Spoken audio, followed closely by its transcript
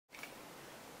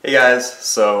Hey guys,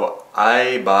 so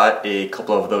I bought a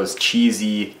couple of those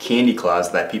cheesy candy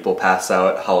claws that people pass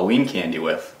out Halloween candy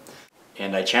with,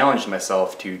 and I challenged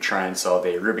myself to try and solve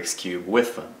a Rubik's Cube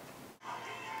with them.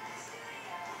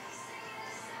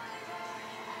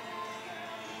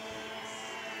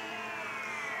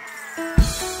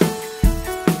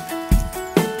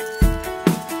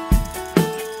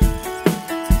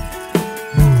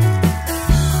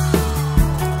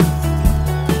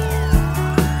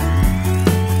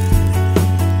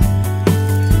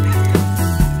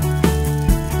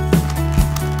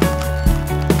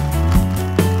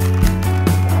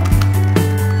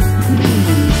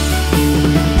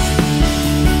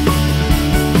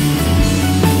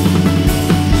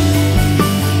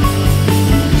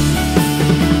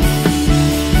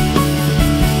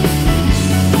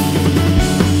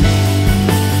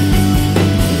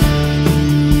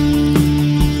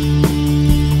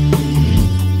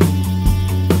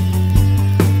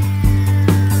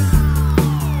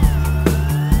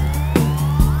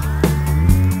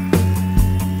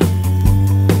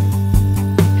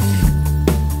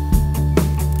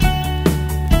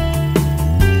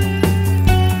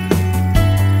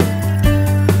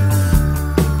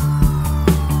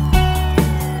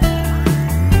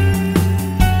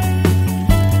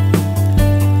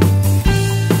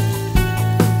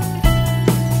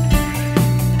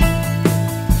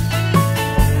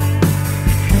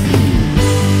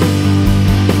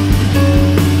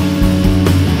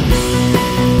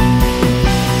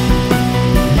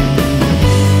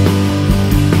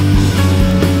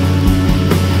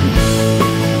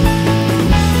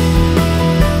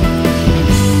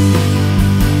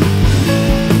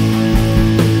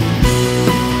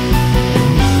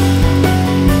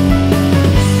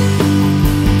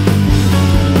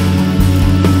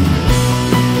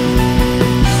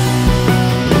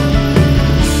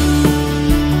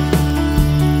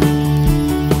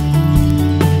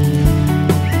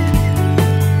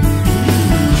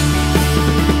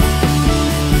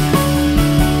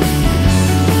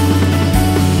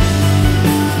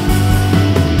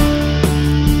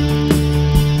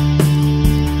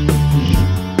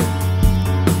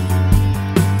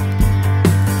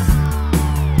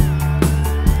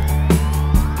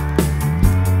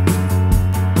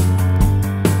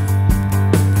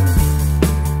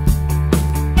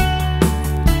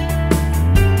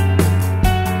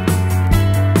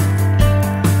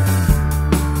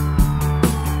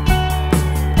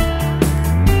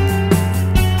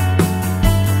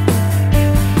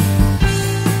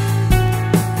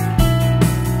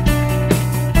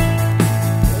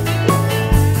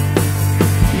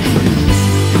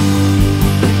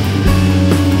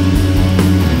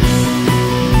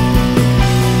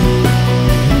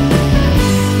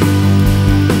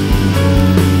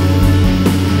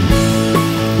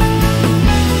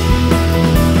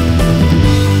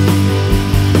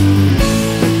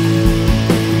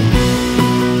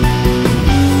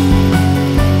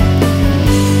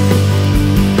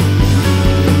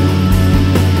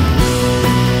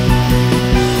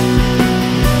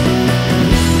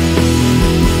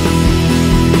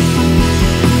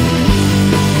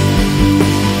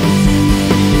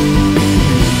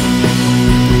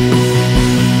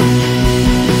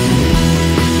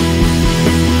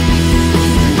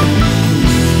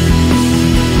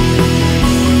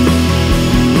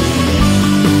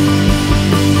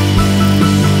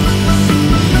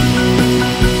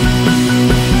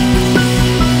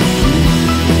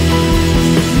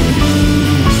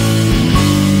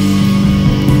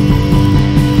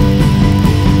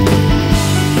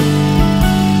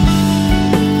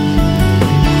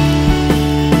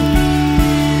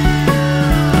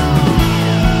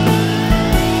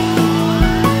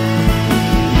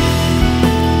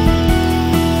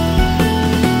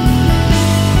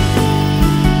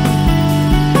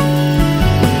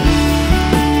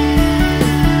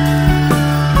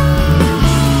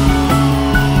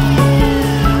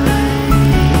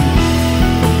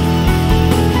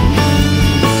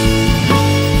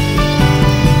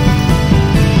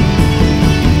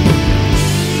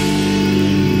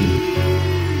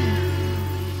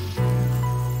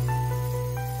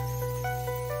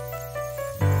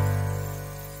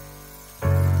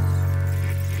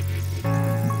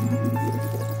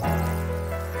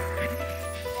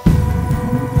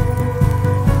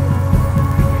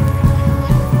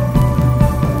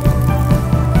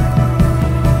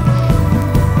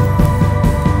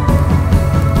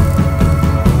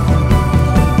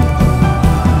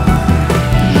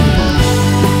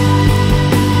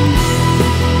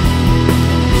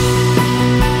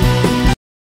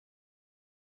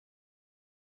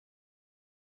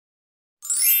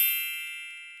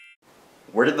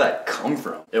 Where did that come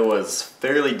from? It was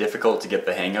fairly difficult to get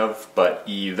the hang of, but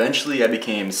eventually I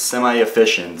became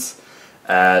semi-efficient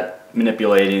at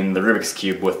manipulating the Rubik's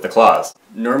Cube with the claws.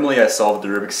 Normally I solved the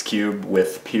Rubik's Cube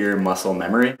with pure muscle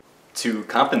memory. To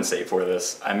compensate for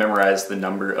this, I memorized the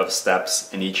number of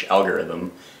steps in each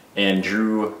algorithm and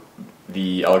drew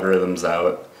the algorithms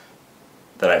out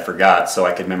that I forgot so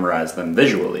I could memorize them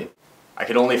visually. I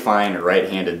could only find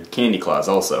right-handed candy claws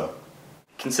also.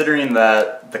 Considering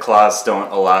that the claws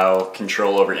don't allow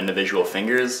control over individual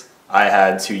fingers, I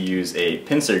had to use a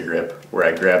pincer grip where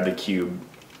I grabbed the cube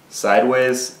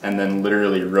sideways and then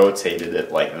literally rotated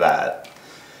it like that.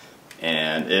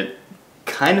 And it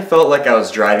kind of felt like I was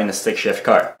driving a stick shift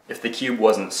car. If the cube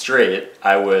wasn't straight,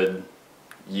 I would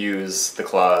use the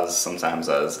claws sometimes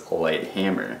as a light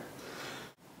hammer.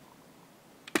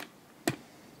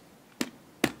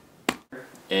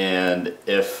 And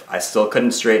if I still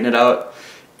couldn't straighten it out,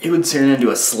 it would turn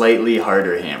into a slightly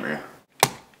harder hammer.